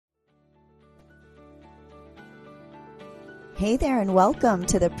Hey there, and welcome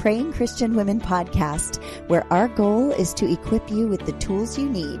to the Praying Christian Women podcast, where our goal is to equip you with the tools you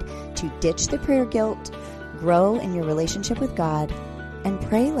need to ditch the prayer guilt, grow in your relationship with God, and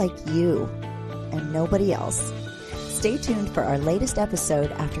pray like you and nobody else. Stay tuned for our latest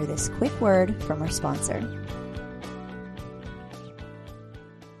episode after this quick word from our sponsor.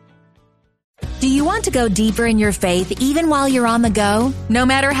 Do you want to go deeper in your faith even while you're on the go? No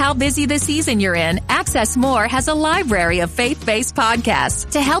matter how busy the season you're in, Access More has a library of faith-based podcasts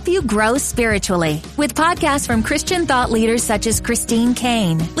to help you grow spiritually. With podcasts from Christian thought leaders such as Christine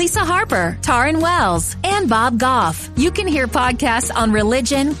Caine, Lisa Harper, Taryn Wells, and Bob Goff. You can hear podcasts on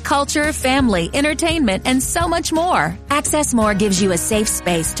religion, culture, family, entertainment, and so much more. Access More gives you a safe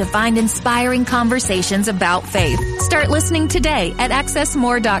space to find inspiring conversations about faith. Start listening today at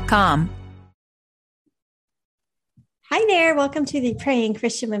accessmore.com. Hi there. Welcome to the Praying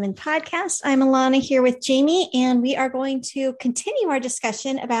Christian Women podcast. I'm Alana here with Jamie, and we are going to continue our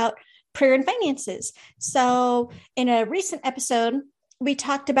discussion about prayer and finances. So in a recent episode, we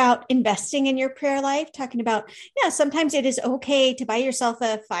talked about investing in your prayer life, talking about, sometimes it is okay to buy yourself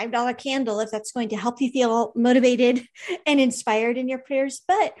a $5 candle if that's going to help you feel motivated and inspired in your prayers.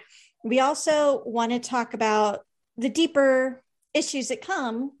 But we also want to talk about the deeper issues that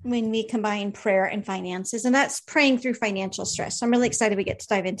come when we combine prayer and finances, and that's praying through financial stress. So I'm really excited we get to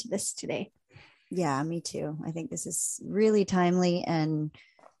dive into this today. Yeah, me too. I think this is really timely and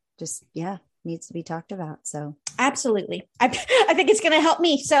just, needs to be talked about. So absolutely. I think it's going to help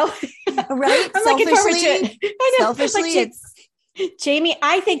me. So right. I'm looking forward to it. I know. Selfishly, Jamie,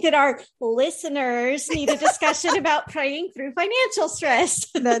 I think that our listeners need a discussion about praying through financial stress.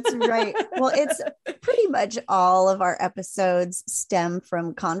 That's right. Well, it's pretty much all of our episodes stem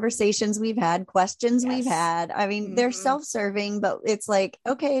from conversations we've had, questions we've had. I mean, they're self-serving, but it's like,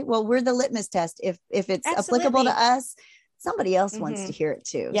 okay, well, we're the litmus test. If it's applicable to us, somebody else wants to hear it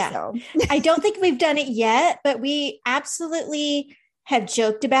too. Yeah. So. I don't think we've done it yet, but we absolutely have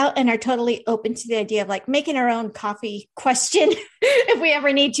joked about and are totally open to the idea of like making our own coffee question if we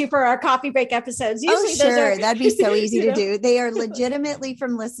ever need to for our coffee break episodes. Usually sure. That'd be so easy to do. They are legitimately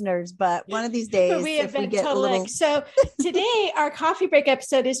from listeners, but one of these days, we have been totally So today our coffee break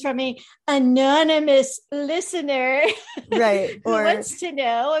episode is from a anonymous listener, right? Who wants to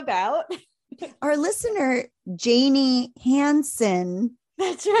know about our listener, Janie Hansen.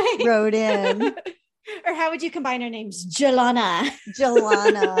 That's right. Wrote in. Or how would you combine our names? Jelana.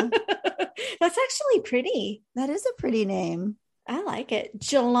 That's actually pretty. That is a pretty name. I like it.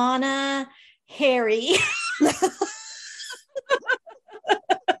 Jelana Harry.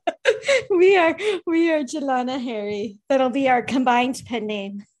 We are Jelana Harry. That'll be our combined pen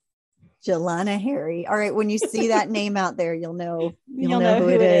name. Jelana Harry. All right. When you see that name out there, you'll know who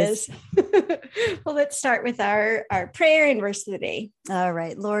it is. Well, let's start with our prayer and verse of the day. All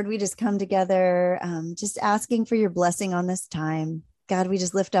right, Lord, we just come together, just asking for your blessing on this time. God, we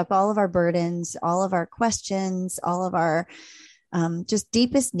just lift up all of our burdens, all of our questions, all of our just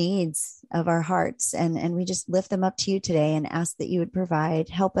deepest needs of our hearts. And we just lift them up to you today and ask that you would provide,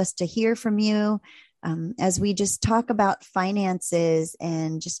 help us to hear from you. As we just talk about finances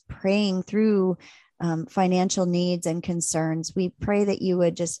and just praying through financial needs and concerns, we pray that you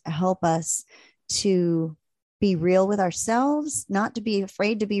would just help us to be real with ourselves, not to be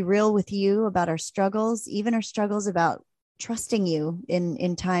afraid to be real with you about our struggles, even our struggles about trusting you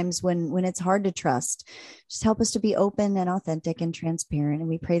in times when it's hard to trust. Just help us to be open and authentic and transparent. And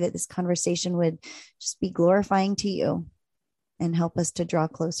we pray that this conversation would just be glorifying to you and help us to draw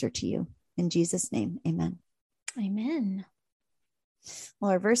closer to you. In Jesus' name, amen. Amen.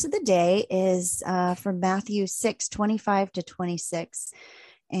 Well, our verse of the day is from Matthew 6:25-26.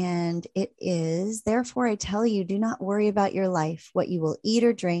 And it is, therefore, I tell you, do not worry about your life, what you will eat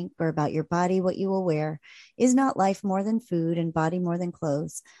or drink, or about your body, what you will wear. Is not life more than food and body more than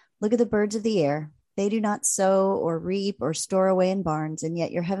clothes? Look at the birds of the air. They do not sow or reap or store away in barns, and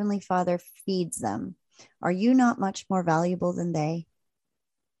yet your heavenly Father feeds them. Are you not much more valuable than they?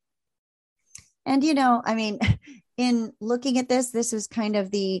 And, in looking at this is kind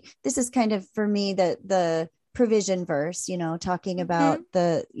of for me, the provision verse, talking about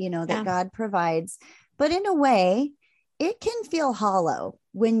that God provides, but in a way it can feel hollow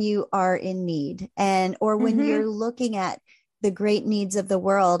when you are in need or when you're looking at the great needs of the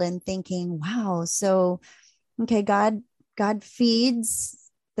world and thinking, wow, so, okay, God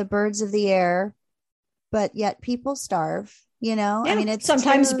feeds the birds of the air, but yet people starve. It's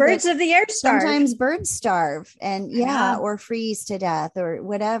sometimes birds of the air starve. Sometimes birds starve and or freeze to death or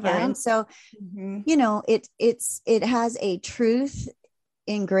whatever. Yeah. And so, it has a truth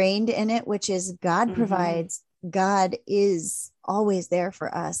ingrained in it, which is God provides God is always there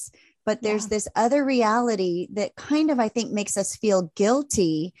for us. But there's this other reality that kind of, I think, makes us feel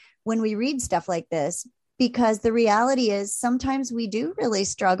guilty when we read stuff like this, because the reality is sometimes we do really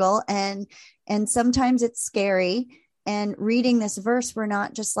struggle, and sometimes it's scary. And reading this verse, we're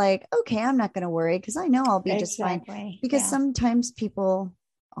not just like, okay, I'm not going to worry because I know I'll be just fine. Because sometimes people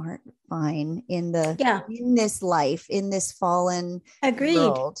aren't fine in this life, in this fallen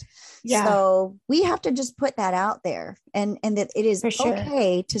world. Yeah. So we have to just put that out there, and that it is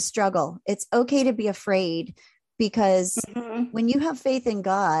okay to struggle. It's okay to be afraid, because when you have faith in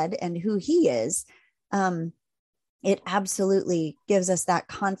God and who he is, it absolutely gives us that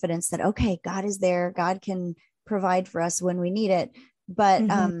confidence that, okay, God is there. God can provide for us when we need it.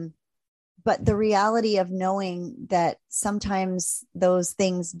 But the reality of knowing that sometimes those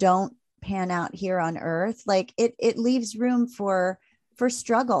things don't pan out here on earth, like it leaves room for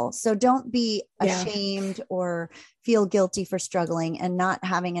struggle. So don't be ashamed or feel guilty for struggling and not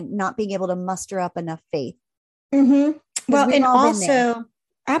being able to muster up enough faith. Well, and also,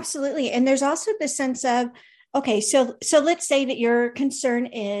 absolutely. And there's also the sense of, okay, so let's say that your concern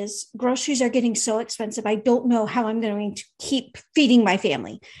is groceries are getting so expensive. I don't know how I'm going to keep feeding my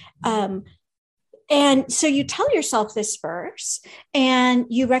family. And so you tell yourself this verse and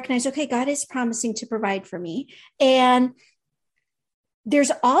you recognize, okay, God is promising to provide for me. And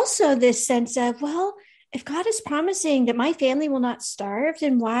there's also this sense of, well, if God is promising that my family will not starve,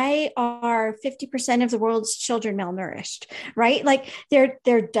 then why are 50% of the world's children malnourished, right? Like there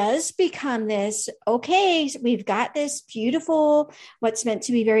does become this, okay, we've got this beautiful, what's meant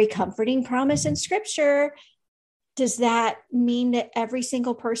to be very comforting promise in scripture. Does that mean that every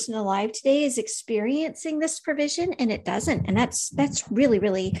single person alive today is experiencing this provision? And it doesn't. And that's really,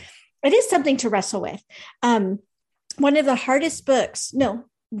 really, it is something to wrestle with. One of the hardest books,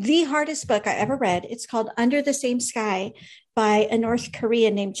 the hardest book I ever read, it's called Under the Same Sky by a North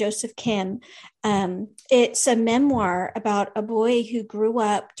Korean named Joseph Kim. It's a memoir about a boy who grew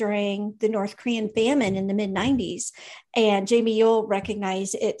up during the North Korean famine in the mid-90s. And Jamie, you'll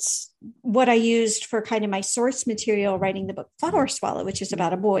recognize it's what I used for kind of my source material writing the book Flower Swallow, which is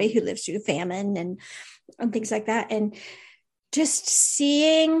about a boy who lives through famine and things like that. And just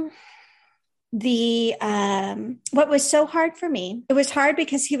seeing what was so hard for me, it was hard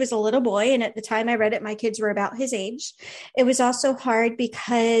because he was a little boy. And at the time I read it, my kids were about his age. It was also hard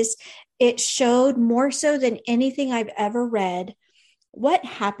because it showed more so than anything I've ever read what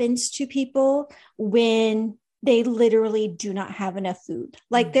happens to people when they literally do not have enough food.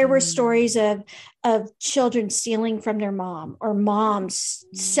 Like there were stories of children stealing from their mom or moms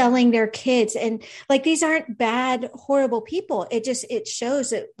selling their kids. And like, these aren't bad, horrible people. It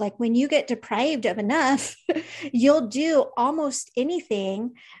shows that like when you get deprived of enough, you'll do almost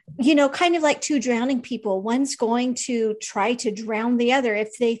anything, kind of like two drowning people. One's going to try to drown the other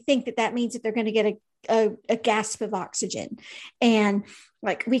if they think that means that they're going to get a gasp of oxygen. And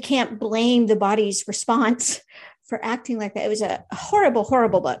like, we can't blame the body's response for acting like that. It was a horrible,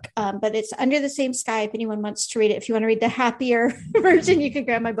 horrible book. But it's Under the Same Sky. If anyone wants to read it, if you want to read the happier version, you can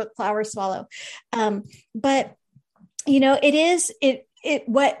grab my book, Flower Swallow. But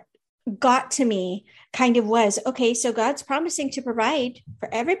what got to me kind of was, okay, so God's promising to provide for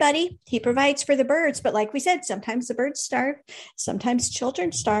everybody. He provides for the birds. But like we said, sometimes the birds starve, sometimes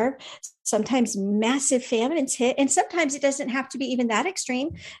children starve, sometimes massive famines hit. And sometimes it doesn't have to be even that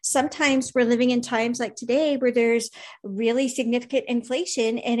extreme. Sometimes we're living in times like today where there's really significant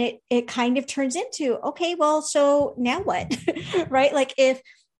inflation and it kind of turns into, okay, well, so now what, right? Like if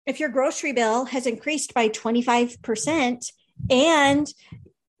your grocery bill has increased by 25% and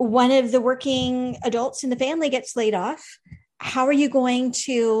one of the working adults in the family gets laid off, how are you going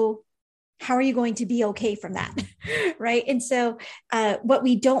to be okay from that? Right. And so what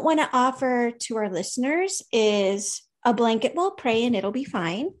we don't want to offer to our listeners is a blanket, well, pray and it'll be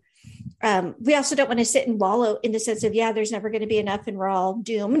fine. We also don't want to sit and wallow in the sense of, there's never going to be enough and we're all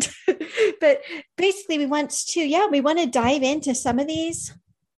doomed. But basically we want to dive into some of these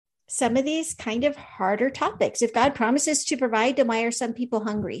kind of harder topics. If God promises to provide, then why are some people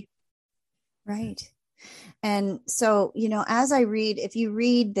hungry? Right. And so, as if you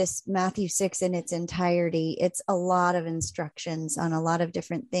read this Matthew 6 in its entirety, it's a lot of instructions on a lot of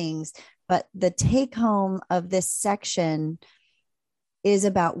different things. But the take home of this section is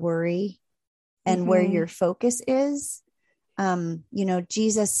about worry and where your focus is.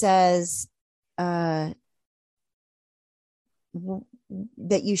 Jesus says,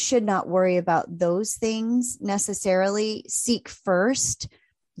 that you should not worry about those things necessarily. Seek first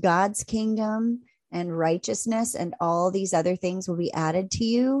God's kingdom and righteousness, and all these other things will be added to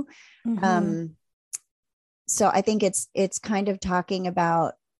you. so I think it's kind of talking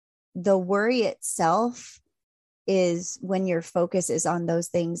about the worry itself is when your focus is on those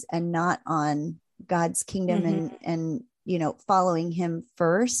things and not on God's kingdom and, following him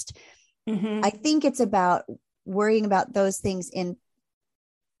first. I think it's about worrying about those things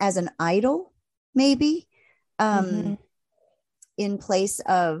as an idol, maybe, in place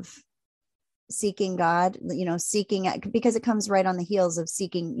of seeking God, because it comes right on the heels of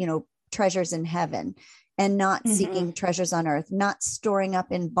seeking, treasures in heaven and not seeking treasures on earth, not storing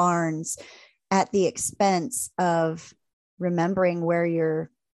up in barns at the expense of remembering where your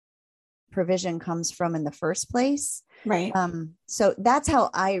provision comes from in the first place. Right. So that's how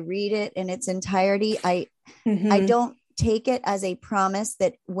I read it in its entirety. I don't take it as a promise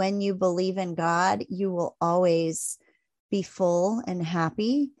that when you believe in God, you will always be full and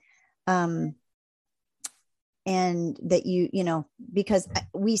happy. And that because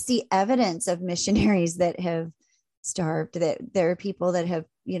we see evidence of missionaries that have starved, that there are people that have,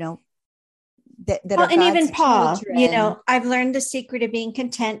 that are and God's even Paul, children. I've learned the secret of being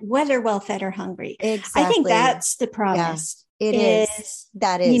content, whether well fed or hungry. Exactly. I think that's the promise. Yeah, it is.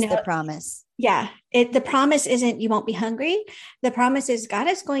 That is the promise. Yeah. The promise isn't you won't be hungry. The promise is God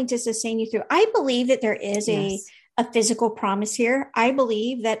is going to sustain you through. I believe that there is a physical promise here. I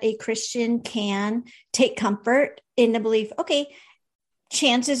believe that a Christian can take comfort in the belief, okay,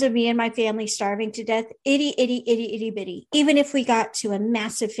 chances of me and my family starving to death, itty bitty, even if we got to a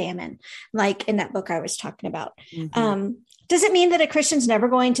massive famine, like in that book I was talking about. Does it mean that a Christian's never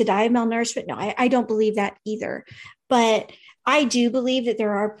going to die of malnourishment? No, I don't believe that either. But I do believe that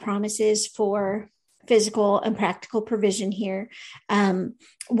there are promises for physical and practical provision here.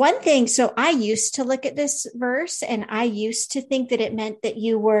 One thing, so I used to look at this verse and I used to think that it meant that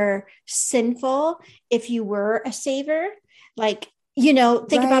you were sinful if you were a saver. Like,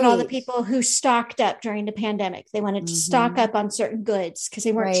 think about all the people who stocked up during the pandemic. They wanted to stock up on certain goods because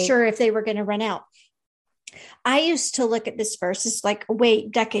they weren't sure if they were going to run out. I used to look at this verse, it's like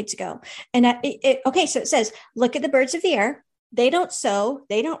decades ago. And so it says, look at the birds of the air. They don't sow,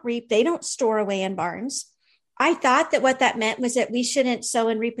 they don't reap, they don't store away in barns. I thought that what that meant was that we shouldn't sow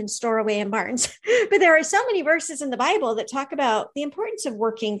and reap and store away in barns. But there are so many verses in the Bible that talk about the importance of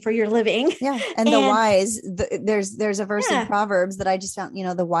working for your living. Yeah. And the wise, there's a verse in Proverbs that I just found,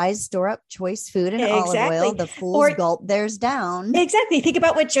 the wise store up choice food and olive oil, the fools gulp theirs down. Exactly. Think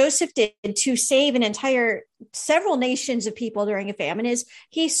about what Joseph did to save several nations of people during a famine is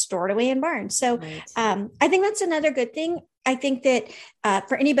he stored away in barns. So I think that's another good thing. I think that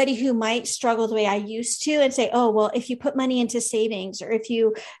for anybody who might struggle the way I used to and say, oh, well, if you put money into savings or if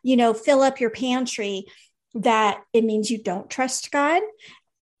you, fill up your pantry, that it means you don't trust God.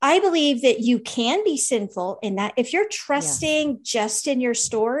 I believe that you can be sinful in that if you're trusting just in your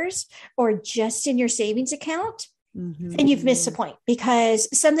stores or just in your savings account, then you've missed the point because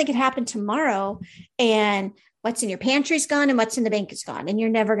something could happen tomorrow and what's in your pantry is gone and what's in the bank is gone and you're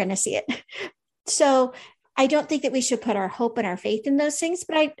never going to see it. So I don't think that we should put our hope and our faith in those things,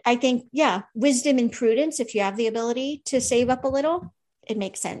 but I think, wisdom and prudence, if you have the ability to save up a little, it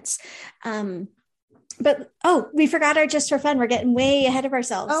makes sense. But we forgot our just for fun. We're getting way ahead of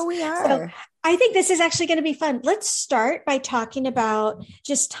ourselves. Oh, we are. So I think this is actually going to be fun. Let's start by talking about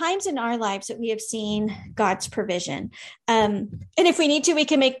just times in our lives that we have seen God's provision. And if we need to, we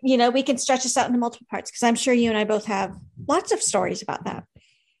can we can stretch this out into multiple parts because I'm sure you and I both have lots of stories about that.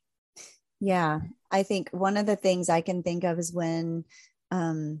 Yeah. I think one of the things I can think of is when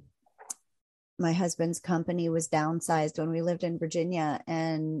my husband's company was downsized when we lived in Virginia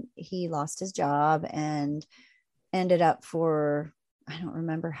and he lost his job and ended up for, I don't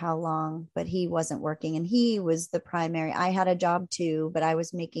remember how long, but he wasn't working and he was the primary. I had a job too, but I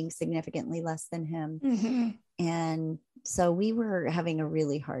was making significantly less than him. And so we were having a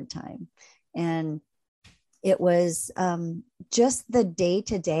really hard time. And it was just the day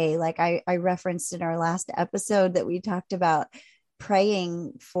to day, like I referenced in our last episode that we talked about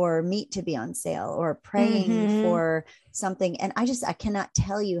praying for meat to be on sale or praying for something. And I cannot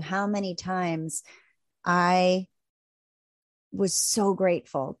tell you how many times I was so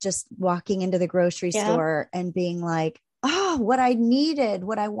grateful just walking into the grocery store and being like, oh, what I needed,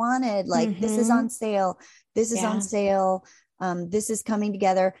 what I wanted, like this is on sale. This is on sale. This is coming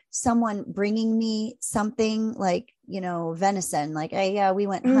together. Someone bringing me something like, venison, like, hey, we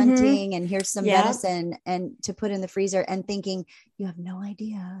went hunting and here's some venison and to put in the freezer and thinking, you have no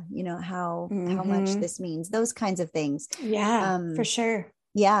idea, how much this means, those kinds of things. Yeah, for sure.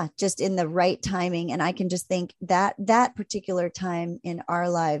 Yeah. Just in the right timing. And I can just think that particular time in our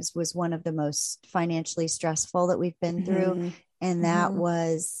lives was one of the most financially stressful that we've been through. And that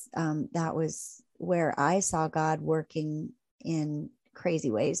was where I saw God working in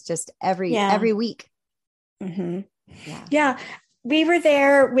crazy ways, just every week. Mm-hmm. Yeah. We were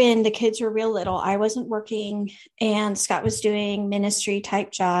there when the kids were real little. I wasn't working and Scott was doing ministry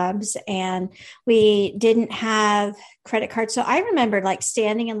type jobs, and we didn't have credit cards. So I remember like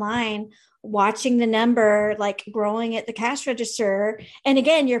standing in line, watching the number like growing at the cash register. And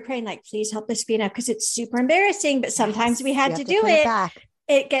again, you're praying like, please help this be enough, because it's super embarrassing, but sometimes we had to do it.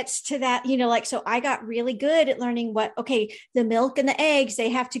 It gets to that, like, so I got really good at learning the milk and the eggs, they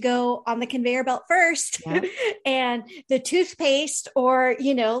have to go on the conveyor belt first. Yep. And the toothpaste or,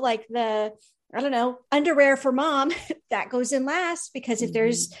 like the, I don't know, underwear for mom, that goes in last, because if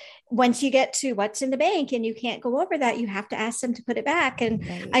there's, once you get to what's in the bank and you can't go over that, you have to ask them to put it back. And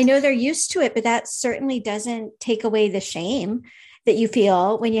I know they're used to it, but that certainly doesn't take away the shame that you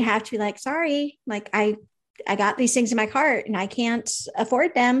feel when you have to be like, sorry, like I got these things in my cart and I can't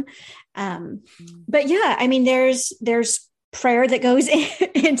afford them. But yeah, I mean, there's prayer that goes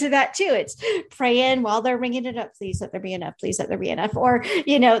into that too. It's praying while they're ringing it up. Please let there be enough. Please let there be enough. Or,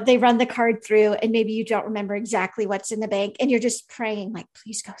 they run the card through and maybe you don't remember exactly what's in the bank and you're just praying like,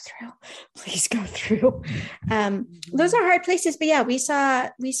 please go through, please go through. Those are hard places, but yeah, we saw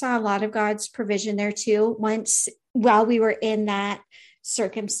a lot of God's provision there too. Once while we were in that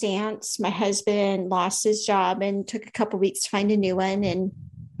circumstance, my husband lost his job and took a couple weeks to find a new one, and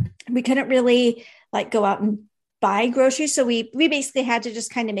we couldn't really like go out and buy groceries, so we basically had to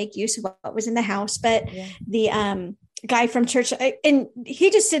just kind of make use of what was in the house. But the guy from church, and he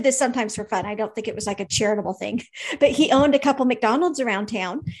just did this sometimes for fun, I don't think it was like a charitable thing, but he owned a couple McDonald's around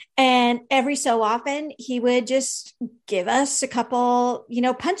town, and every so often he would just give us a couple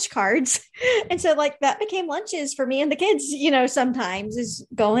punch cards. And so like that became lunches for me and the kids, sometimes is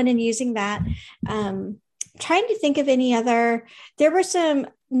going and using that. Trying to think of any other, there were some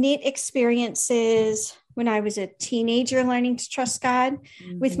neat experiences when I was a teenager learning to trust God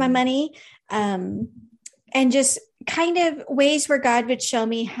with my money, and just kind of ways where God would show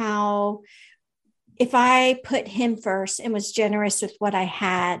me how if I put him first and was generous with what I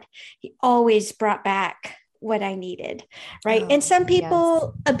had, he always brought back what I needed. Right. And some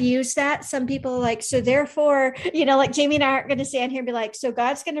people abuse that. Some people like, so therefore, like Jamie and I aren't going to stand here and be like, so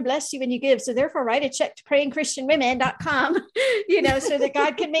God's going to bless you when you give. So therefore write a check to prayingchristianwomen.com, so that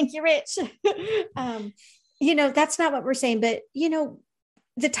God can make you rich. That's not what we're saying, but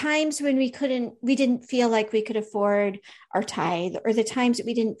the times when we didn't feel like we could afford our tithe, or the times that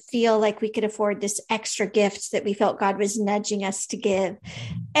we didn't feel like we could afford this extra gift that we felt God was nudging us to give,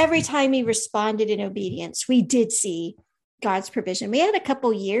 every time we responded in obedience, we did see God's provision. We had a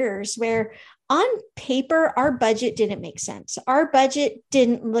couple years where on paper, our budget didn't make sense. Our budget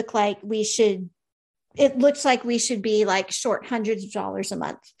didn't look like it looks like we should be like short hundreds of dollars a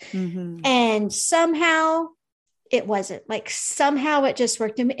month. Mm-hmm. And somehow it wasn't, like somehow it just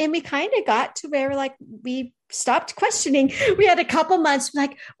worked. And we kind of got to where like we stopped questioning. We had a couple months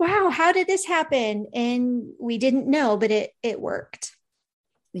like, wow, how did this happen? And we didn't know, but it worked.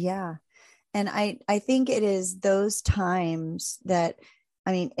 Yeah. And I think it is those times that,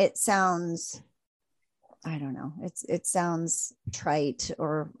 I mean, it sounds, I don't know, it sounds trite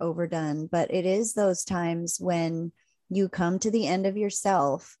or overdone, but it is those times when you come to the end of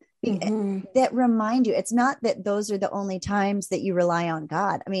yourself that remind you. It's not that those are the only times that you rely on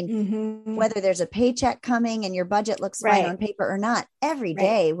God. I mean, whether there's a paycheck coming and your budget looks fine on paper or not, every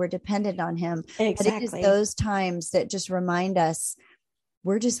day we're dependent on him. Exactly. But it is those times that just remind us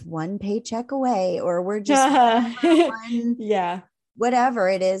we're just one paycheck away, or we're just one, whatever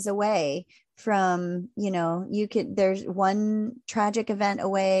it is away from, there's one tragic event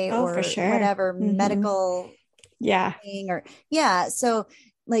away, or for sure. whatever medical thing, or so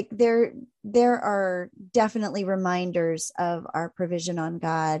like there are definitely reminders of our provision on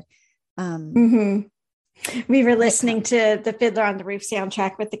God. We were listening to the Fiddler on the Roof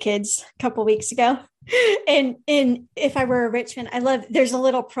soundtrack with the kids a couple weeks ago. And If I Were a Rich Man, there's a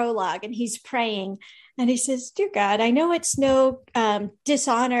little prologue and he's praying and he says, dear God, I know it's no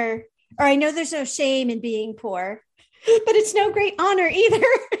dishonor, or I know there's no shame in being poor, but it's no great honor either.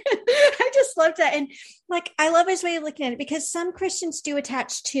 I just love that. And like, I love his way of looking at it, because some Christians do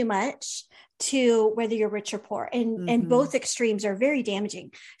attach too much to whether you're rich or poor. And both extremes are very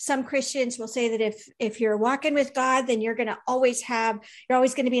damaging. Some Christians will say that if you're walking with God, then you're always going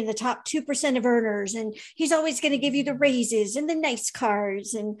to be in the top 2% of earners. And he's always going to give you the raises and the nice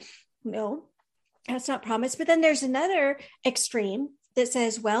cars. And no, that's not promised. But then there's another extreme that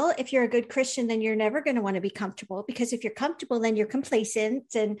says, well, if you're a good Christian, then you're never going to want to be comfortable, because if you're comfortable, then you're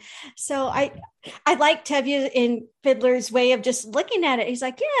complacent. And so I like Tevye in Fiddler's way of just looking at it. He's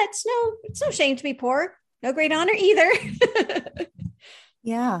like, yeah, it's no shame to be poor. No great honor either.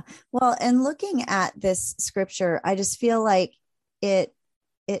 Yeah. Well, and looking at this scripture, I just feel like it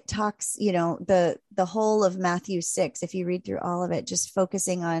talks, the whole of Matthew 6, if you read through all of it, just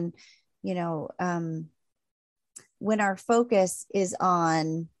focusing on, when our focus is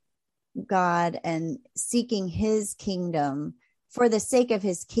on God and seeking his kingdom for the sake of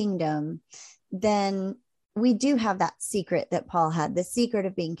his kingdom, then we do have that secret that Paul had, the secret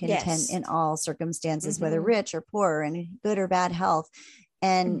of being content in all circumstances, whether rich or poor, and good or bad health.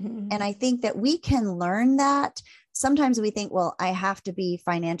 And I think that we can learn that. Sometimes we think, well, I have to be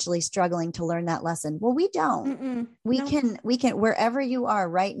financially struggling to learn that lesson. Well, we don't. We can, wherever you are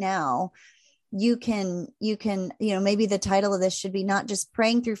right now, you can, maybe the title of this should be not just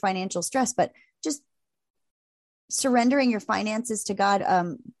praying through financial stress, but just surrendering your finances to God,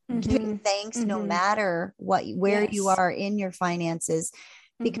 giving thanks no matter where you are in your finances,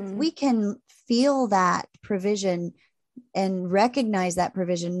 because we can feel that provision and recognize that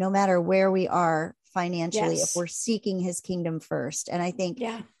provision no matter where we are financially, if we're seeking his kingdom first. And I think,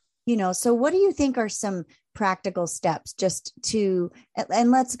 so what do you think are some practical steps just to,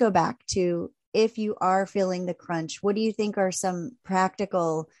 and let's go back to, if you are feeling the crunch, what do you think are some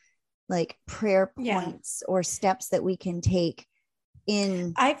practical like prayer points or steps that we can take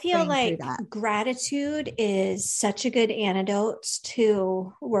in? I feel like gratitude is such a good antidote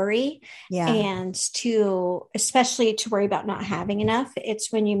to worry and especially to worry about not having enough. It's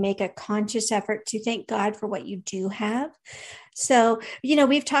when you make a conscious effort to thank God for what you do have. So,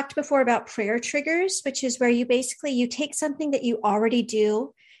 we've talked before about prayer triggers, which is where you take something that you already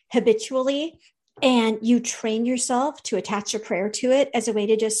do habitually and you train yourself to attach a prayer to it as a way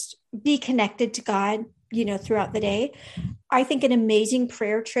to just be connected to God, throughout the day. I think an amazing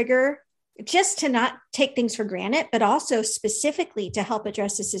prayer trigger, just to not take things for granted, but also specifically to help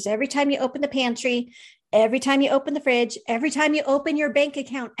address this, is every time you open the pantry, every time you open the fridge, every time you open your bank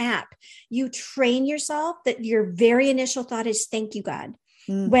account app, you train yourself that your very initial thought is, thank you, God.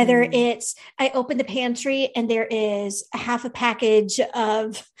 Whether it's, I open the pantry and there is a half a package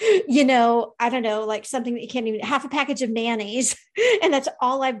of, I don't know, like something that you can't even, half a package of mayonnaise, and that's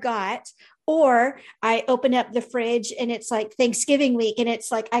all I've got. Or I open up the fridge and it's like Thanksgiving week and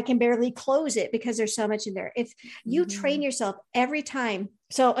it's like, I can barely close it because there's so much in there. If you train yourself every time.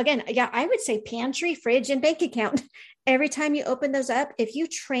 So again, I would say pantry, fridge, and bank account. Every time you open those up, if you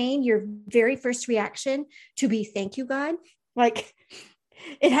train your very first reaction to be, thank you, God, like,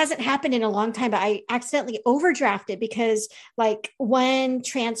 it hasn't happened in a long time, but I accidentally overdrafted because like one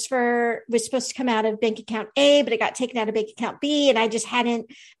transfer was supposed to come out of bank account A, but it got taken out of bank account B. And I just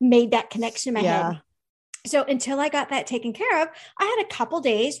hadn't made that connection in my head. So until I got that taken care of, I had a couple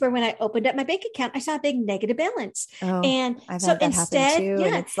days where when I opened up my bank account, I saw a big negative balance. And I've so had that instead, happen too,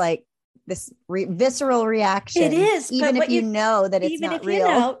 and it's like this visceral reaction. It is. Even if you know that it's not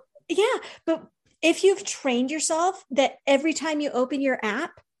real. But if you've trained yourself that every time you open your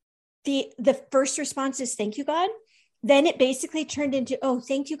app, the first response is thank you, God, then it basically turned into, oh,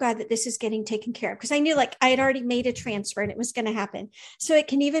 thank you, God, that this is getting taken care of. Because I knew like I had already made a transfer and it was going to happen. So it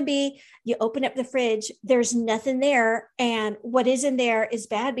can even be, you open up the fridge, there's nothing there. And what is in there is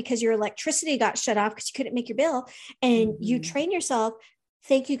bad because your electricity got shut off because you couldn't make your bill. And you train yourself,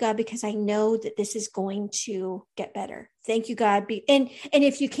 thank you, God, because I know that this is going to get better. Thank you, God. And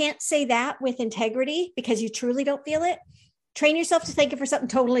if you can't say that with integrity because you truly don't feel it, train yourself to thank him for something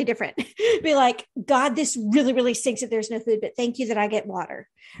totally different. Be like, God, this really, really stinks that there's no food, but thank you that I get water,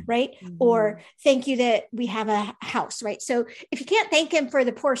 right? Or thank you that we have a house, right? So if you can't thank him for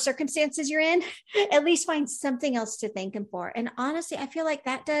the poor circumstances you're in, at least find something else to thank him for. And honestly, I feel like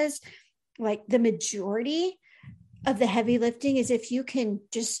that does like the majority of the heavy lifting is if you can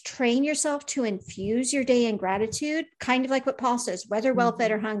just train yourself to infuse your day in gratitude, kind of like what Paul says, whether well fed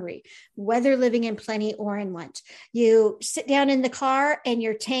or hungry, whether living in plenty or in want. You sit down in the car and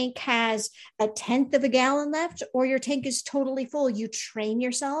your tank has 1/10 of a gallon left, or your tank is totally full. You train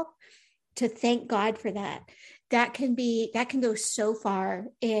yourself to thank God for that. That can go so far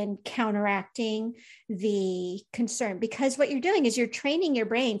in counteracting the concern, because what you're doing is you're training your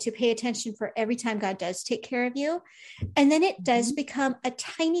brain to pay attention for every time God does take care of you. And then it does become a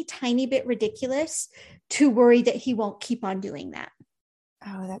tiny, tiny bit ridiculous to worry that he won't keep on doing that.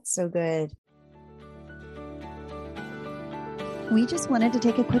 Oh, that's so good. We just wanted to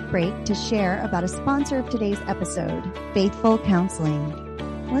take a quick break to share about a sponsor of today's episode, Faithful Counseling.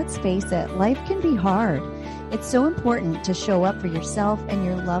 let's face it, life can be hard. It's so important to show up for yourself and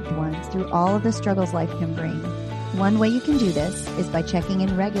your loved ones through all of the struggles life can bring. One way you can do this is by checking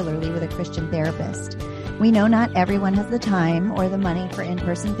in regularly with a Christian therapist. We know not everyone has the time or the money for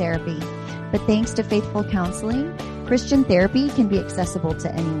in-person therapy, but thanks to Faithful Counseling, Christian therapy can be accessible to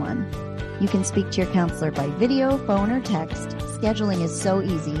anyone. You can speak to your counselor by video, phone, or text. Scheduling is so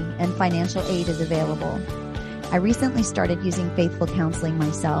easy, and financial aid is available. I recently started using Faithful Counseling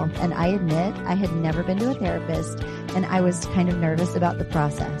myself, and I admit I had never been to a therapist, and I was kind of nervous about the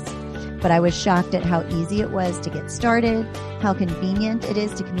process. But I was shocked at how easy it was to get started, how convenient it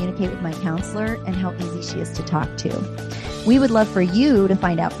is to communicate with my counselor, and how easy she is to talk to. We would love for you to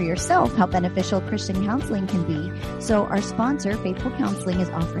find out for yourself how beneficial Christian counseling can be. So our sponsor, Faithful Counseling, is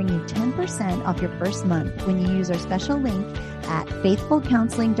offering you 10% off your first month when you use our special link at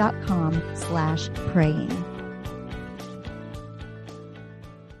faithfulcounseling.com/praying.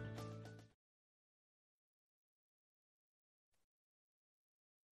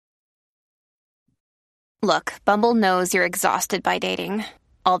 Look, Bumble knows you're exhausted by dating.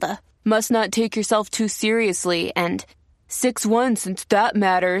 All the must not take yourself too seriously and 6'1" since that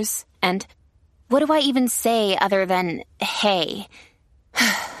matters. And what do I even say other than, hey?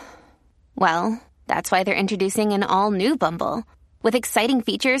 Well, that's why they're introducing an all-new Bumble with exciting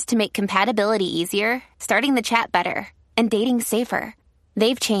features to make compatibility easier, starting the chat better, and dating safer.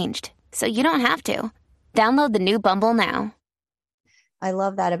 They've changed, so you don't have to. Download the new Bumble now. I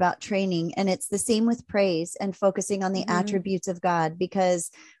love that about training. And it's the same with praise and focusing on the attributes of God, because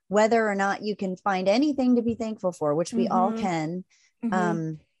whether or not you can find anything to be thankful for, which we all can,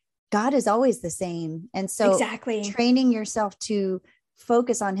 God is always the same. And so training yourself to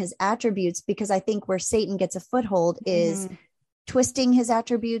focus on his attributes, because I think where Satan gets a foothold is twisting his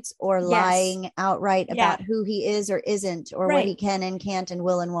attributes or lying outright about who he is or isn't, or what he can and can't and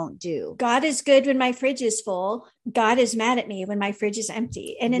will and won't do. God is good when my fridge is full. God is mad at me when my fridge is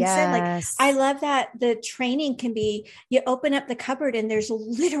empty. And instead, like, I love that the training can be, you open up the cupboard and there's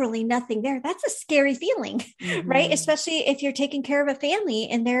literally nothing there. That's a scary feeling, right? Especially if you're taking care of a family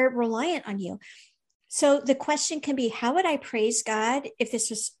and they're reliant on you. So the question can be, how would I praise God if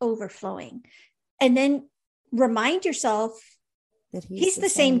this was overflowing? And then remind yourself that he's the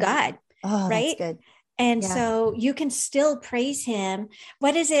same God, right? That's good. And so you can still praise him.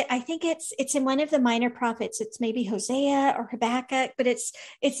 What is it? I think it's in one of the minor prophets. It's maybe Hosea or Habakkuk, but it's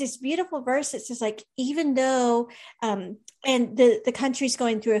this beautiful verse. It says, like, even though, and the country's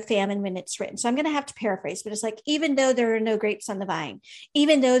going through a famine when it's written. So I'm going to have to paraphrase, but it's like, even though there are no grapes on the vine,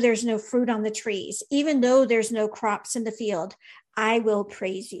 even though there's no fruit on the trees, even though there's no crops in the field, I will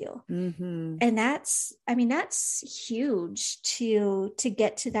praise you. And that's huge to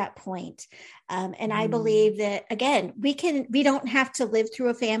get to that point. And I believe that, again, we don't have to live through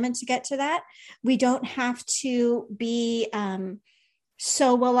a famine to get to that. We don't have to be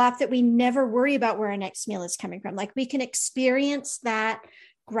so well off that we never worry about where our next meal is coming from. Like, we can experience that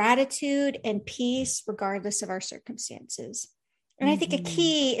gratitude and peace regardless of our circumstances. And I think a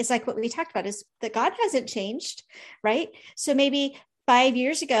key is, like what we talked about, is that God hasn't changed, right? So maybe 5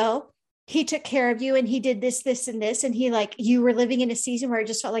 years ago, he took care of you and he did this, this, and this. And you were living in a season where it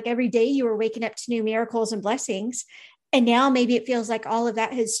just felt like every day you were waking up to new miracles and blessings. And now maybe it feels like all of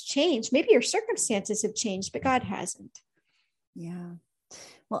that has changed. Maybe your circumstances have changed, but God hasn't. Yeah.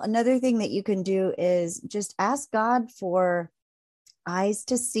 Well, another thing that you can do is just ask God for eyes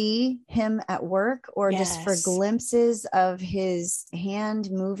to see him at work, or just for glimpses of his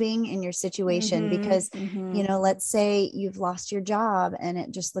hand moving in your situation. Because, let's say you've lost your job and it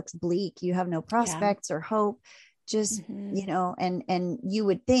just looks bleak. You have no prospects or hope, just, and you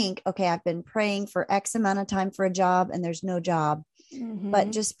would think, okay, I've been praying for X amount of time for a job and there's no job,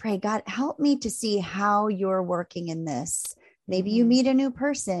 but just pray, God, help me to see how you're working in this. Maybe you meet a new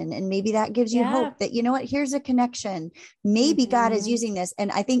person and maybe that gives you hope that, you know what, here's a connection. Maybe God is using this.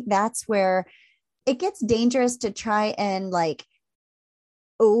 And I think that's where it gets dangerous to try and like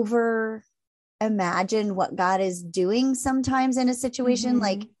over imagine what God is doing sometimes in a situation.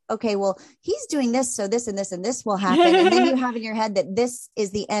 Like, okay, well, he's doing this, so this and this and this will happen. And then you have in your head that this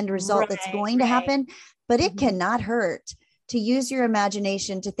is the end result that's going to happen. But it cannot hurt to use your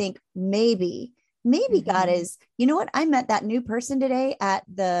imagination to think, maybe God is, you know what? I met that new person today at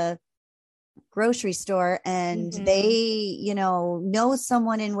the grocery store and they, know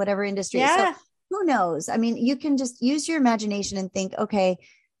someone in whatever industry. So who knows? I mean, you can just use your imagination and think, okay,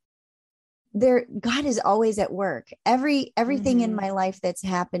 God is always at work. Everything in my life that's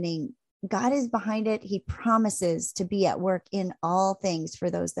happening, God is behind it. He promises to be at work in all things for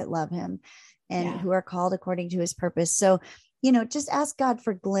those that love him and who are called according to his purpose. So just ask God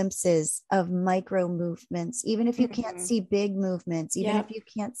for glimpses of micro movements, even if you can't see big movements, even if you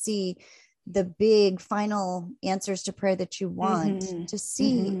can't see the big final answers to prayer that you want, to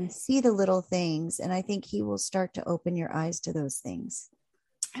see the little things. And I think he will start to open your eyes to those things.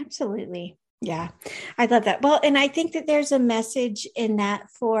 Absolutely. Yeah, I love that. Well, and I think that there's a message in that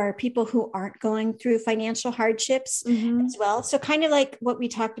for people who aren't going through financial hardships as well. So kind of like what we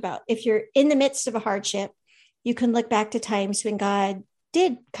talked about, if you're in the midst of a hardship, you can look back to times when God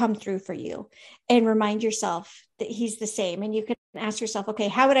did come through for you and remind yourself that he's the same. And you can ask yourself, okay,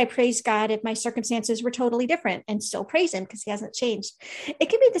 how would I praise God if my circumstances were totally different, and still praise him because he hasn't changed? It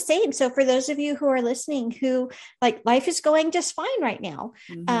can be the same. So for those of you who are listening, who like life is going just fine right now,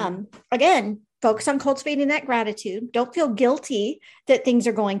 again, focus on cultivating that gratitude. Don't feel guilty that things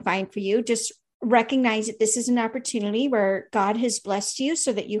are going fine for you. Just recognize that this is an opportunity where God has blessed you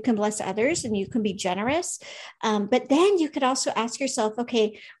so that you can bless others and you can be generous. But then you could also ask yourself,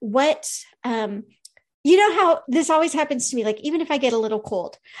 okay, what, you know how this always happens to me, like, even if I get a little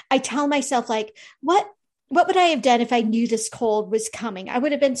cold, I tell myself, like, what would I have done if I knew this cold was coming? I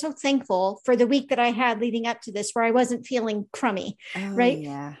would have been so thankful for the week that I had leading up to this, where I wasn't feeling crummy. Right.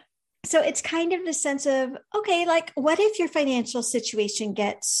 Yeah. So it's kind of the sense of, okay, like, what if your financial situation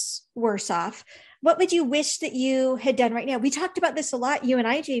gets worse off? What would you wish that you had done right now? We talked about this a lot, you and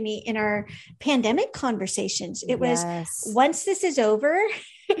I, Jamie, in our pandemic conversations. It was, once this is over,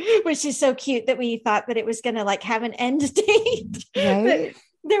 which is so cute that we thought that it was going to like have an end date. Right. But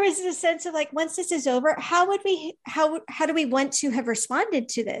there was a sense of like, once this is over, how do we want to have responded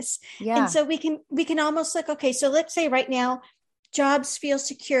to this? Yeah. And so we can almost like, okay, so let's say right now, jobs feel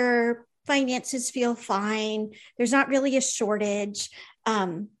secure, finances feel fine. There's not really a shortage.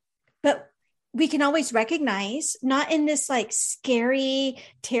 But we can always recognize, not in this like scary,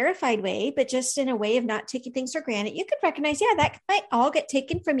 terrified way, but just in a way of not taking things for granted. You could recognize, yeah, that might all get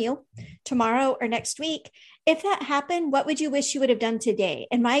taken from you tomorrow or next week. If that happened, what would you wish you would have done today?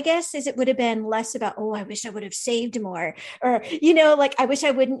 And my guess is it would have been less about, oh, I wish I would have saved more, or, like, I wish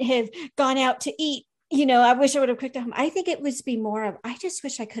I wouldn't have gone out to eat. I wish I would have cooked at home. I think it would be more of, I just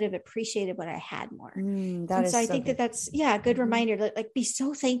wish I could have appreciated what I had more. So I think that's a good reminder to like, be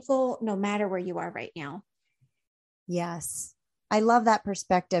so thankful no matter where you are right now. Yes. I love that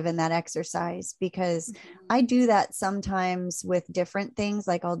perspective and that exercise, because I do that sometimes with different things.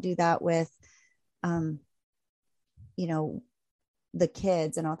 Like I'll do that with, the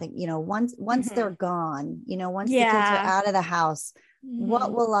kids, and I'll think, once they're gone, once the kids are out of the house,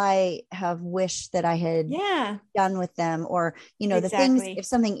 what will I have wished that I had done with them? Or, the things, if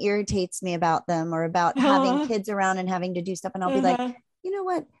something irritates me about them, or about having kids around and having to do stuff, and I'll be like, you know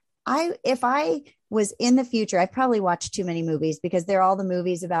what? If I was in the future, I probably watched too many movies, because they're all the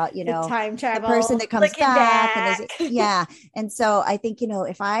movies about, the time travel, the person that comes back. And so I think,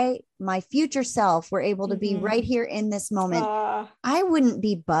 if my future self were able to be right here in this moment, I wouldn't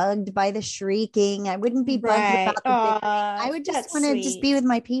be bugged by the shrieking. I wouldn't be bugged about the bickering. I would just want to just be with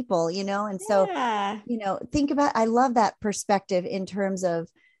my people, and so, think about, I love that perspective in terms of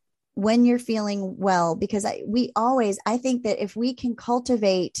when you're feeling well, because I think that if we can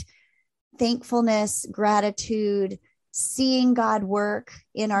cultivate thankfulness, gratitude, seeing God work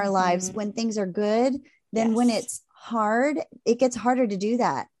in our lives when things are good, then when it's hard, it gets harder to do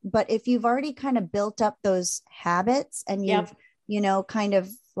that. But if you've already kind of built up those habits, and you've, kind of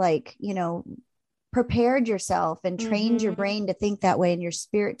like, prepared yourself and trained your brain to think that way, and your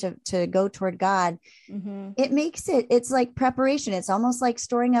spirit to go toward God, it makes it's like preparation. It's almost like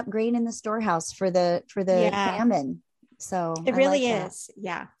storing up grain in the storehouse for the famine. So it really is.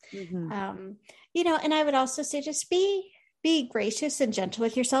 Yeah. And I would also say, just be gracious and gentle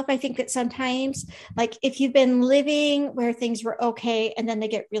with yourself. I think that sometimes, like, if you've been living where things were okay and then they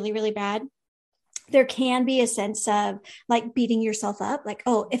get really, really bad, there can be a sense of like beating yourself up. Like,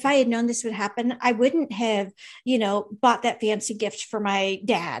 oh, if I had known this would happen, I wouldn't have, bought that fancy gift for my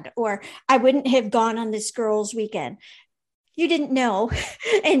dad, or I wouldn't have gone on this girls' weekend. You didn't know,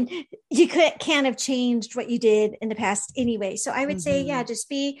 and you can't have changed what you did in the past anyway. So I would say, just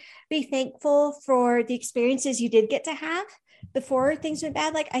be thankful for the experiences you did get to have before things went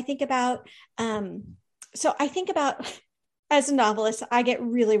bad. Like I think about, as a novelist, I get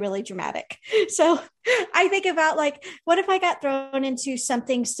really, really dramatic. So I think about like, what if I got thrown into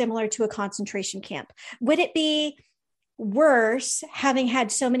something similar to a concentration camp? Would it be worse having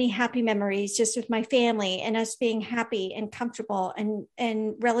had so many happy memories just with my family and us being happy and comfortable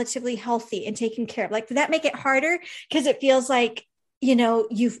and relatively healthy and taken care of? Like, did that make it harder? Because it feels like,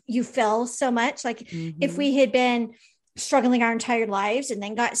 you fell so much. Like if we had been struggling our entire lives and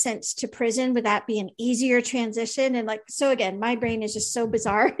then got sent to prison, would that be an easier transition? And like, so again, my brain is just so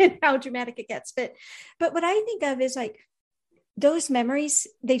bizarre in how dramatic it gets. But what I think of is like those memories,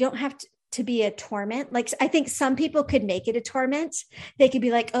 they don't have to be a torment. Like, I think some people could make it a torment. They could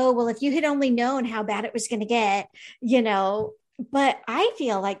be like, oh, well, if you had only known how bad it was going to get, but I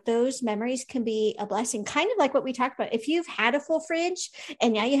feel like those memories can be a blessing, kind of like what we talked about. If you've had a full fridge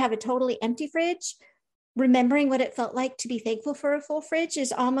and now you have a totally empty fridge, remembering what it felt like to be thankful for a full fridge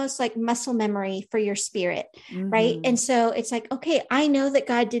is almost like muscle memory for your spirit. Right. And so it's like, okay, I know that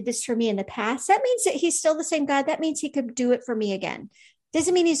God did this for me in the past. That means that he's still the same God. That means he could do it for me again.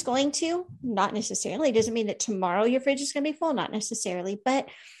 Doesn't mean he's going to, not necessarily. Doesn't mean that tomorrow your fridge is going to be full, not necessarily, but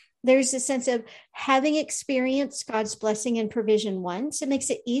there's a sense of having experienced God's blessing and provision once. It makes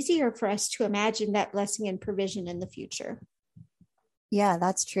it easier for us to imagine that blessing and provision in the future. Yeah,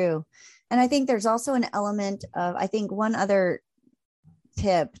 that's true. And I think there's also an element of, I think one other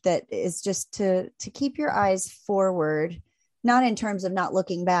tip that is just to keep your eyes forward, not in terms of not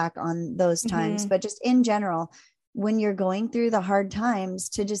looking back on those times, but just in general, when you're going through the hard times,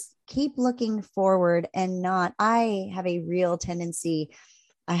 to just keep looking forward and not, I have a real tendency.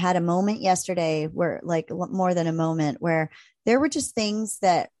 I had a moment yesterday where, like, more than a moment, where there were just things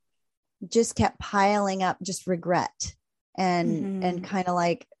that just kept piling up, just regret and kind of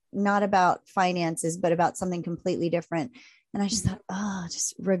like, not about finances, but about something completely different. And I just thought, oh,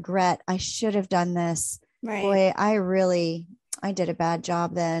 just regret. I should have done this. Right. Boy, I did a bad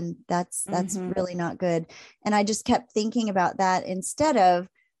job then. That's really not good. And I just kept thinking about that instead of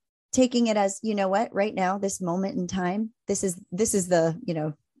taking it as, you know what, right now, this moment in time, this is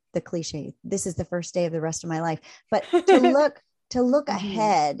the, the cliche, this is the first day of the rest of my life. But to look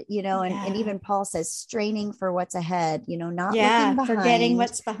ahead, and even Paul says, straining for what's ahead, not looking behind, forgetting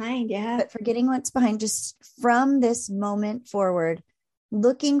what's behind. Yeah. But forgetting what's behind, just from this moment forward,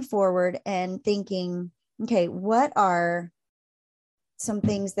 looking forward and thinking, okay, what are some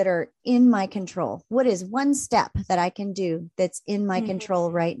things that are in my control? What is one step that I can do that's in my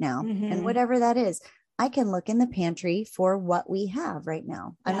control right now? And whatever that is, I can look in the pantry for what we have right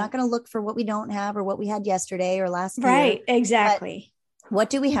now. Yeah. I'm not going to look for what we don't have or what we had yesterday or last year. Right. Exactly. What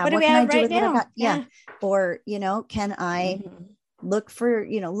do we have? What can I do with what I got? Yeah. Or, can I look for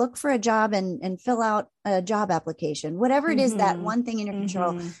a job and fill out a job application, whatever it is, that one thing in your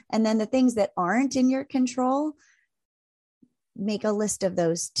control. And then the things that aren't in your control, make a list of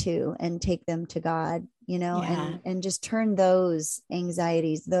those too and take them to God, and just turn those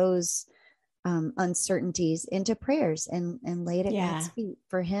anxieties, those uncertainties into prayers and lay it at God's feet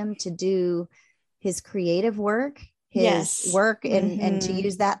for him to do his creative work, his work, and to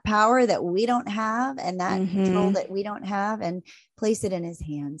use that power that we don't have and that control that we don't have, and place it in his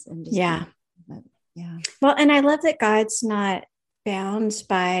hands. And just well, and I love that God's not bound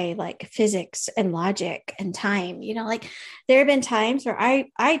by like physics and logic and time. Like there have been times where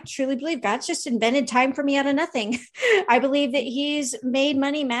I truly believe God's just invented time for me out of nothing. I believe that he's made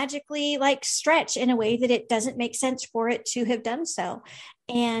money magically like stretch in a way that it doesn't make sense for it to have done so.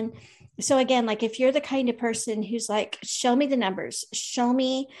 And so again, like if you're the kind of person who's like, show me the numbers, show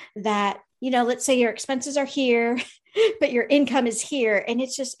me that, let's say your expenses are here, but your income is here, and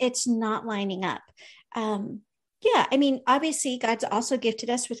it's not lining up. Yeah. I mean, obviously God's also gifted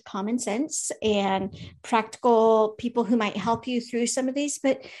us with common sense and practical people who might help you through some of these.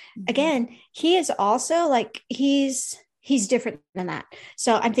 But again, he is also like, he's different than that.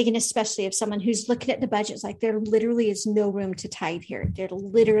 So I'm thinking especially of someone who's looking at the budgets, like there literally is no room to tithe here. There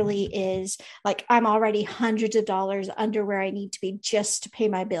literally is, like, I'm already hundreds of dollars under where I need to be just to pay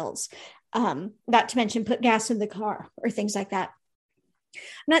my bills. Not to mention put gas in the car or things like that.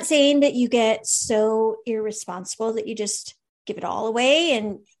 I'm not saying that you get so irresponsible that you just give it all away.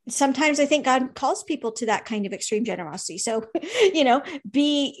 And sometimes I think God calls people to that kind of extreme generosity. So,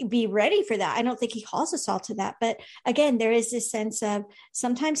 be ready for that. I don't think he calls us all to that. But again, there is this sense of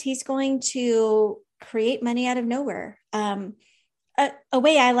sometimes he's going to create money out of nowhere. A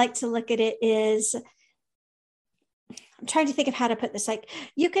way I like to look at it is, I'm trying to think of how to put this. Like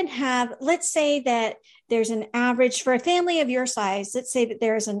you can have, let's say that there's an average for a family of your size. Let's say that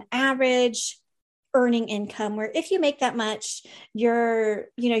there's an average earning income where if you make that much,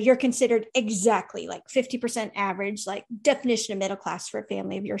 you're considered exactly like 50% average, like definition of middle class for a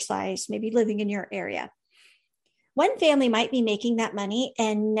family of your size, maybe living in your area. One family might be making that money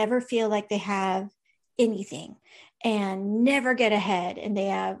and never feel like they have anything and never get ahead. And they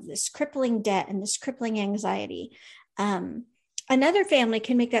have this crippling debt and this crippling anxiety. Another family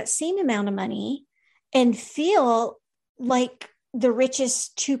can make that same amount of money and feel like the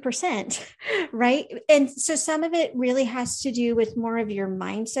richest 2%, right? And so some of it really has to do with more of your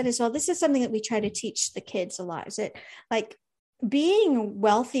mindset as well. This is something that we try to teach the kids a lot, is that like being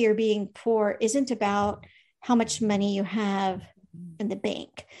wealthy or being poor isn't about how much money you have in the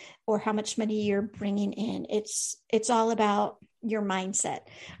bank or how much money you're bringing in. It's all about your mindset,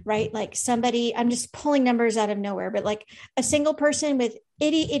 right? Like somebody, I'm just pulling numbers out of nowhere, but like a single person with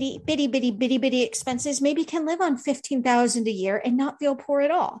bitty expenses maybe can live on 15,000 a year and not feel poor at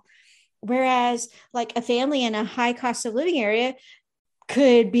all. Whereas like a family in a high cost of living area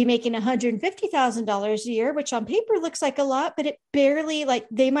could be making $150,000 a year, which on paper looks like a lot, but it barely, like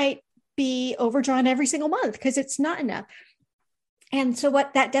they might be overdrawn every single month because it's not enough. And so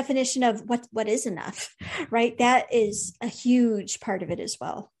what that definition of what is enough, right? That is a huge part of it as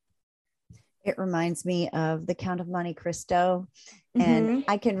well. It reminds me of The Count of Monte Cristo. And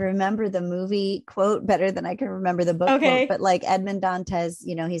I can remember the movie quote better than I can remember the book quote. But like Edmond Dantes,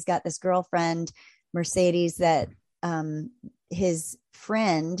 you know, he's got this girlfriend, Mercedes, that his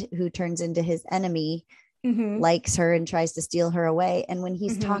friend who turns into his enemy likes her and tries to steal her away. And when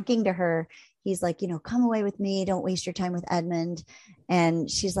he's talking to her, he's like, you know, come away with me. Don't waste your time with Edmund. And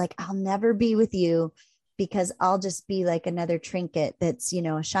she's like, I'll never be with you because I'll just be like another trinket that's, you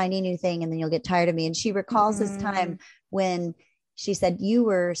know, a shiny new thing. And then you'll get tired of me. And she recalls this time when she said, you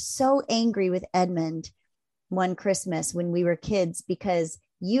were so angry with Edmund one Christmas when we were kids because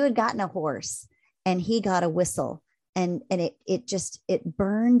you had gotten a horse and he got a whistle. And it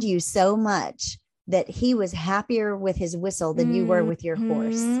burned you so much that he was happier with his whistle than you were with your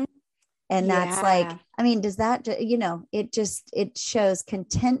horse. And that's like, I mean, does that, you know, it shows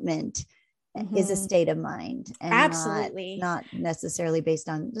contentment is a state of mind and absolutely not necessarily based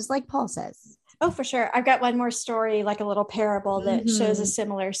on, just like Paul says. Oh, for sure. I've got one more story, like a little parable that shows a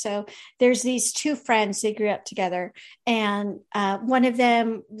similar. So there's these two friends, they grew up together, and one of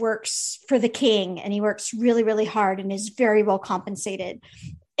them works for the king and he works really, really hard and is very well compensated.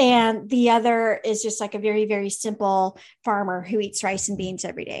 And the other is just like a very, very simple farmer who eats rice and beans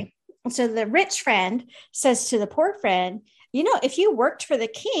every day. So the rich friend says to the poor friend, you know, if you worked for the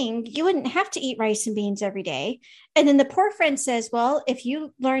king, you wouldn't have to eat rice and beans every day. And then the poor friend says, well, if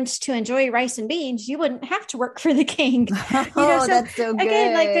you learned to enjoy rice and beans, you wouldn't have to work for the king. So that's so good.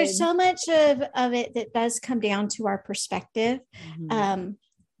 Again, like there's so much of it that does come down to our perspective.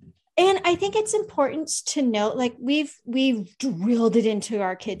 And I think it's important to note, like we've drilled it into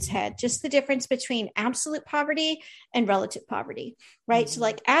our kids' head, just the difference between absolute poverty and relative poverty, right? So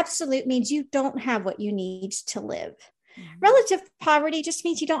like absolute means you don't have what you need to live. Relative poverty just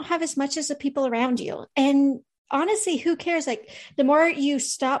means you don't have as much as the people around you. And honestly, who cares? Like the more you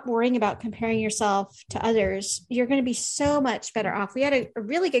stop worrying about comparing yourself to others, you're going to be so much better off. We had a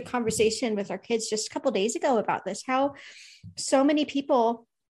really good conversation with our kids just a couple of days ago about this, how so many people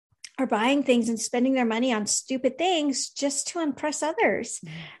are buying things and spending their money on stupid things just to impress others.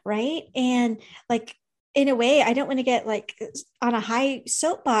 Right. And like, in a way, I don't want to get like on a high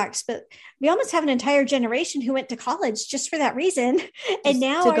soapbox, but we almost have an entire generation who went to college just for that reason. And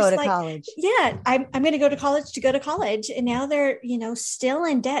now to go to college. Yeah, I'm going to go to college. And now they're, you know, still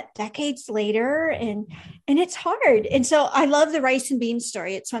in debt decades later. And it's hard. And so I love the rice and beans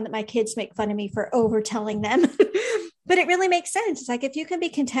story. It's one that my kids make fun of me for over telling them, but it really makes sense. It's like, if you can be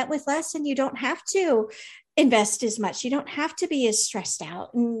content with less, and you don't have to invest as much, you don't have to be as stressed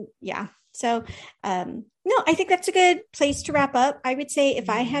out. And yeah. So, no, I think that's a good place to wrap up. I would say if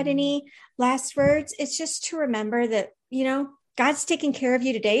I had any last words, it's just to remember that, you know, God's taking care of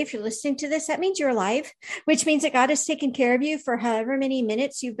you today. If you're listening to this, that means you're alive, which means that God has taken care of you for however many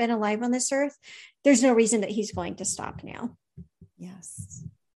minutes you've been alive on this earth. There's no reason that he's going to stop now. Yes.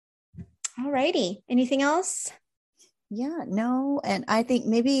 All righty. Anything else? Yeah, no. And I think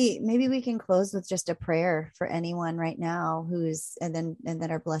maybe we can close with just a prayer for anyone right now and then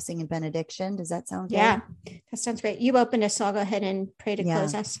our blessing and benediction. Does that sound good? Yeah, that sounds great. You opened us, so I'll go ahead and pray to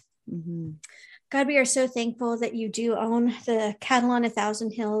close us. God, we are so thankful that you do own the cattle on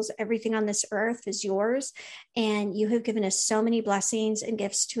 1,000 hills. Everything on this earth is yours. And you have given us so many blessings and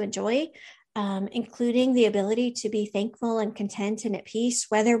gifts to enjoy, including the ability to be thankful and content and at peace,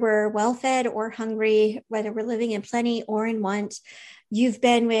 whether we're well-fed or hungry, whether we're living in plenty or in want. You've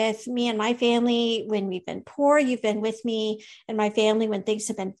been with me and my family when we've been poor. You've been with me and my family when things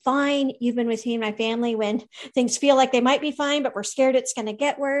have been fine. You've been with me and my family when things feel like they might be fine, but we're scared it's going to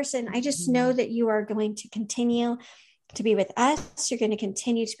get worse. And I just know that you are going to continue to be with us. You're going to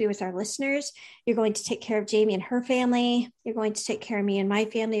continue to be with our listeners. You're going to take care of Jamie and her family. You're going to take care of me and my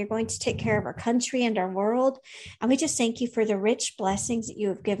family. You're going to take care of our country and our world. And we just thank you for the rich blessings that you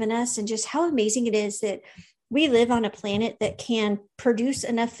have given us, and just how amazing it is that we live on a planet that can produce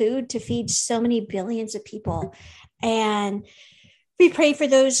enough food to feed so many billions of people. And we pray for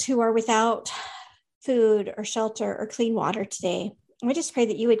those who are without food or shelter or clean water today. I just pray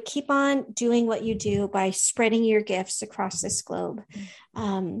that you would keep on doing what you do by spreading your gifts across this globe.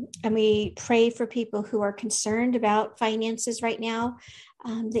 And we pray for people who are concerned about finances right now,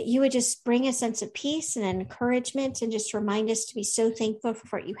 that you would just bring a sense of peace and encouragement and just remind us to be so thankful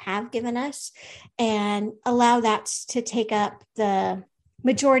for what you have given us, and allow that to take up the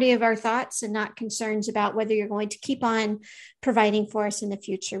majority of our thoughts and not concerns about whether you're going to keep on providing for us in the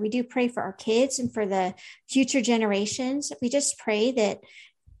future. We do pray for our kids and for the future generations. We just pray that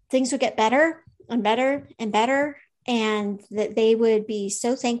things would get better and better and better, and that they would be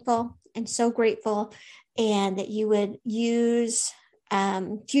so thankful and so grateful, and that you would use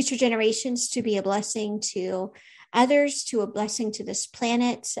future generations to be a blessing to others, to a blessing to this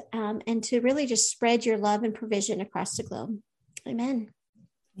planet, and to really just spread your love and provision across the globe. Amen.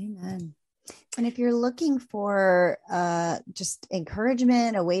 Amen. And if you're looking for just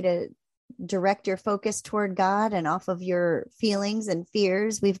encouragement, a way to direct your focus toward God and off of your feelings and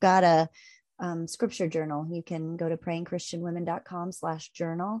fears, we've got a scripture journal. You can go to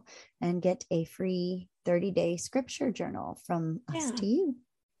prayingchristianwomen.com/journal and get a free 30-day scripture journal from us to you.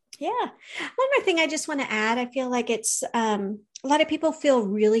 Yeah. One more thing I just want to add. I feel like it's a lot of people feel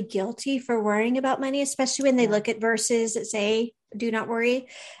really guilty for worrying about money, especially when they look at verses that say, do not worry.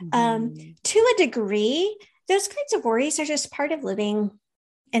 To a degree, those kinds of worries are just part of living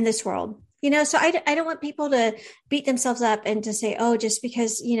in this world. So I don't want people to beat themselves up and to say, oh, just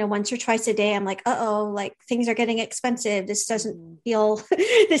because, once or twice a day, I'm like, like things are getting expensive. This doesn't feel,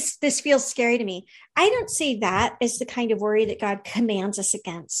 this feels scary to me. I don't see that as the kind of worry that God commands us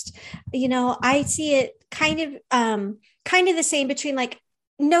against. I see it kind of the same between like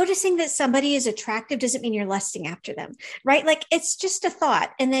noticing that somebody is attractive doesn't mean you're lusting after them, right? Like it's just a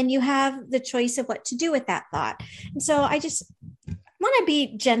thought. And then you have the choice of what to do with that thought. And so I just want to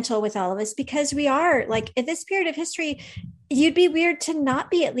be gentle with all of us, because we are like at this period of history, you'd be weird to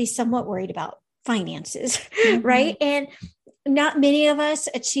not be at least somewhat worried about finances, right? And not many of us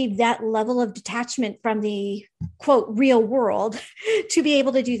achieve that level of detachment from the quote real world to be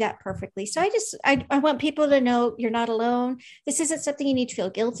able to do that perfectly. So I want people to know you're not alone. This isn't something you need to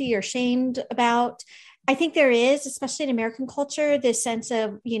feel guilty or shamed about. I think there is, especially in American culture, this sense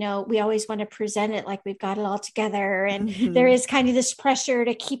of, we always want to present it like we've got it all together. And there is kind of this pressure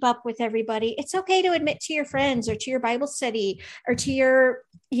to keep up with everybody. It's okay to admit to your friends or to your Bible study or to your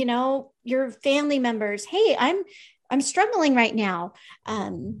family members, hey, I'm struggling right now.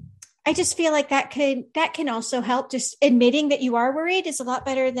 I just feel like that can also help. Just admitting that you are worried is a lot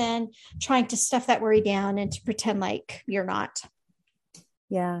better than trying to stuff that worry down and to pretend like you're not.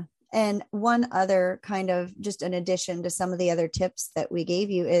 Yeah. And one other kind of just an addition to some of the other tips that we gave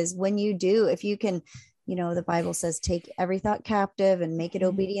you is when you do, if you can, the Bible says, take every thought captive and make it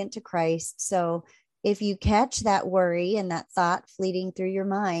obedient to Christ. So if you catch that worry and that thought fleeting through your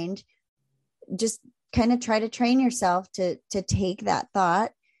mind, just kind of try to train yourself to take that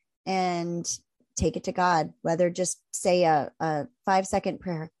thought and take it to God, whether just say a 5-second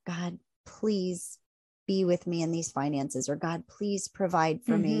prayer, God, please be with me in these finances, or God, please provide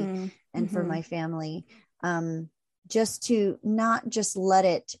for me and for my family. Just to not just let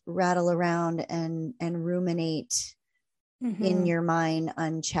it rattle around and ruminate in your mind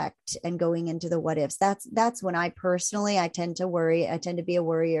unchecked and going into the what ifs. That's when I tend to worry. I tend to be a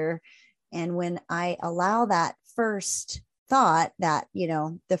worrier. And when I allow that first thought, that,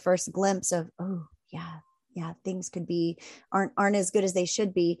 the first glimpse of, oh yeah, things aren't as good as they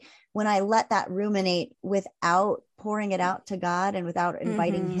should be. When I let that ruminate without pouring it out to God and without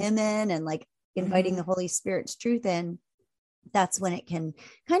inviting him in and like inviting the Holy Spirit's truth in, that's when it can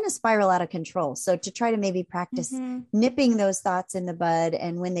kind of spiral out of control. So to try to maybe practice nipping those thoughts in the bud.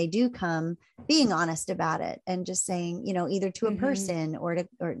 And when they do come, being honest about it and just saying, either to a person or that,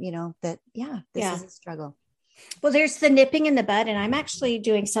 this is a struggle. Well, there's the nipping in the bud. And I'm actually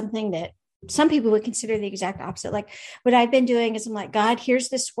doing something that some people would consider the exact opposite. Like what I've been doing is I'm like, God, here's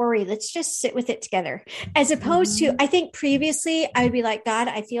this worry. Let's just sit with it together. As opposed to, I think previously I would be like, God,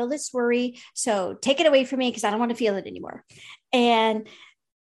 I feel this worry. So take it away from me because I don't want to feel it anymore. And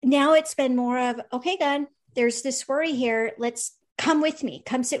now it's been more of, okay, God, there's this worry here. Let's come with me.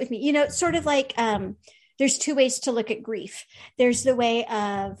 Come sit with me. It's sort of like there's two ways to look at grief. There's the way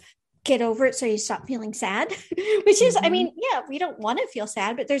of get over it so you stop feeling sad, which is, we don't want to feel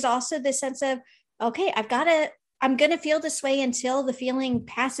sad, but there's also this sense of, okay, I'm going to feel this way until the feeling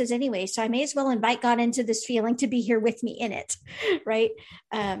passes anyway. So I may as well invite God into this feeling to be here with me in it. Right.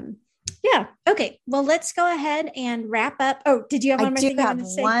 Yeah. Okay. Well, let's go ahead and wrap up. Oh, did you have one more thing you wanted to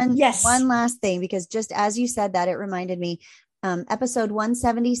say? One last thing, because just as you said that, it reminded me. Episode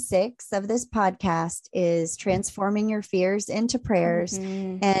 176 of this podcast is transforming your fears into prayers.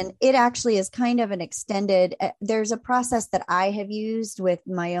 And it actually is kind of an extended, there's a process that I have used with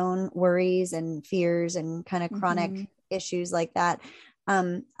my own worries and fears and kind of chronic issues like that,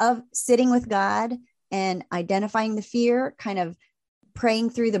 of sitting with God and identifying the fear, kind of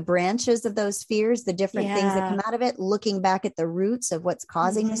praying through the branches of those fears, the different things that come out of it, looking back at the roots of what's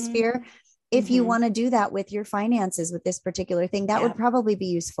causing this fear. If you want to do that with your finances, with this particular thing, that would probably be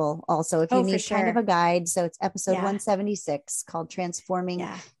useful also if you need kind of a guide. So it's episode 176 called Transforming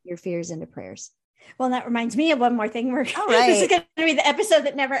Your Fears into Prayers. Well, that reminds me of one more thing. This is going to be the episode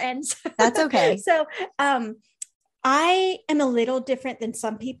that never ends. That's okay. So I am a little different than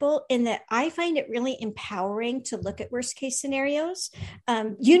some people in that I find it really empowering to look at worst case scenarios.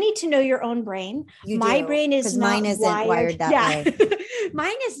 You need to know your own brain. My brain is not mine isn't wired that way.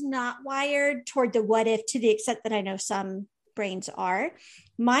 Mine is not wired toward the what if, to the extent that I know some brains are.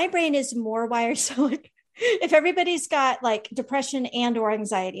 My brain is more wired. So like, if everybody's got like depression and or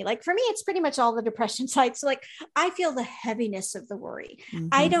anxiety, like for me, it's pretty much all the depression side. So like, I feel the heaviness of the worry.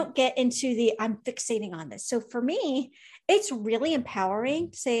 I don't get into I'm fixating on this. So for me, it's really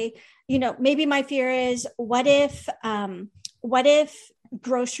empowering to say, maybe my fear is what if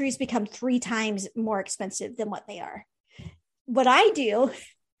groceries become 3 times more expensive than what they are? What I do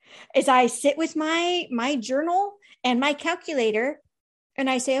is I sit with my journal and my calculator and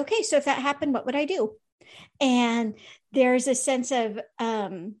I say, okay, so if that happened, what would I do? And there's a sense of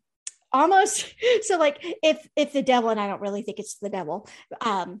almost, so like if the devil, and I don't really think it's the devil,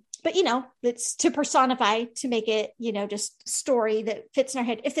 but it's to personify, to make it, just story that fits in our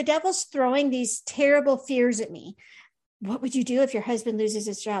head. If the devil's throwing these terrible fears at me, what would you do if your husband loses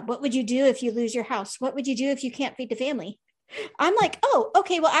his job? What would you do if you lose your house? What would you do if you can't feed the family? I'm like, oh,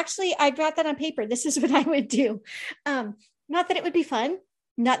 okay, well, actually, I got that on paper. This is what I would do. Not that it would be fun.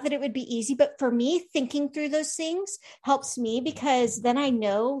 Not that it would be easy, but for me, thinking through those things helps me because then I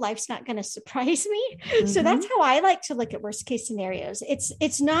know life's not going to surprise me. So that's how I like to look at worst case scenarios.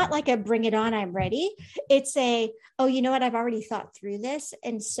 It's not like a bring it on, I'm ready. It's oh, you know what? I've already thought through this.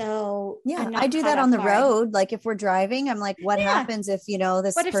 And so I do that on the road. Like if we're driving, I'm like, what happens if,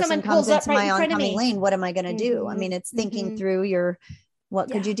 this person comes into my oncoming lane? What am I going to do? I mean, it's thinking through what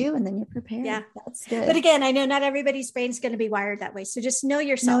could you do? And then you're prepared. Yeah. That's good. But again, I know not everybody's brain's going to be wired that way. So just know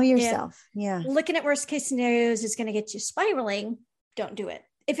yourself. Yeah. Looking at worst case scenarios is going to get you spiraling. Don't do it.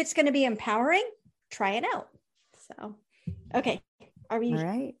 If it's going to be empowering, try it out. So, okay. Are we all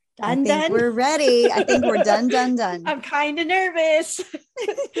right? Done? We're ready. I think we're done. I'm kind of nervous.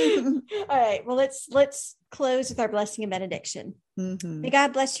 All right. Well, let's close with our blessing and benediction. May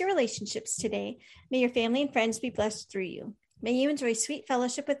God bless your relationships today. May your family and friends be blessed through you. May you enjoy sweet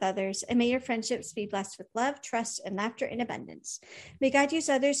fellowship with others, and may your friendships be blessed with love, trust, and laughter in abundance. May God use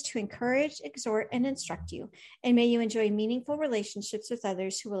others to encourage, exhort, and instruct you, and may you enjoy meaningful relationships with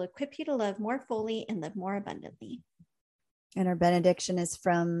others who will equip you to love more fully and live more abundantly. And our benediction is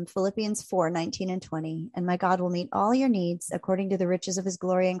from Philippians 4:19 and 20. And my God will meet all your needs according to the riches of his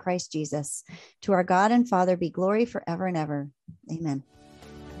glory in Christ Jesus. To our God and Father be glory forever and ever. Amen.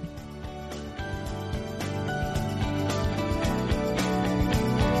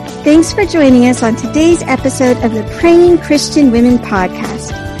 Thanks for joining us on today's episode of the Praying Christian Women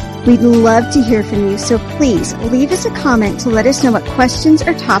podcast. We'd love to hear from you, so please leave us a comment to let us know what questions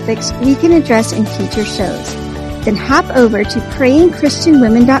or topics we can address in future shows. Then hop over to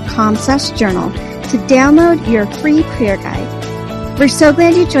prayingchristianwomen.com/journal to download your free prayer guide. We're so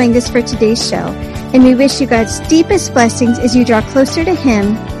glad you joined us for today's show, and we wish you God's deepest blessings as you draw closer to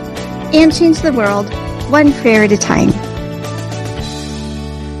Him and change the world one prayer at a time.